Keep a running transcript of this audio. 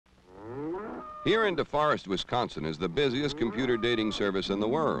Here in DeForest, Wisconsin is the busiest computer dating service in the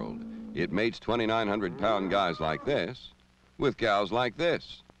world. It mates 2,900-pound guys like this with gals like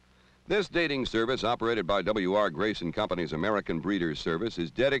this. This dating service, operated by W.R. Grace & Company's American Breeders Service,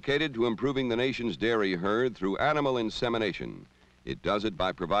 is dedicated to improving the nation's dairy herd through animal insemination. It does it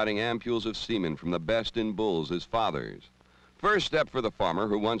by providing ampules of semen from the best in bulls as fathers. First step for the farmer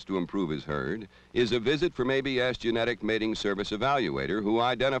who wants to improve his herd is a visit from ABS Genetic Mating Service Evaluator, who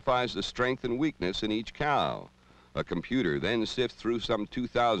identifies the strength and weakness in each cow. A computer then sifts through some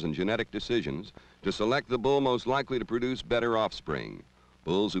 2,000 genetic decisions to select the bull most likely to produce better offspring.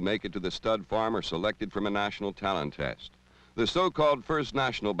 Bulls who make it to the stud farm are selected from a national talent test. The so-called First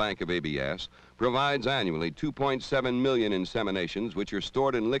National Bank of ABS provides annually 2.7 million inseminations, which are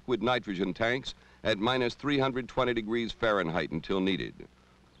stored in liquid nitrogen tanks at minus 320 degrees Fahrenheit until needed.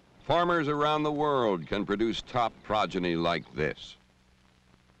 Farmers around the world can produce top progeny like this.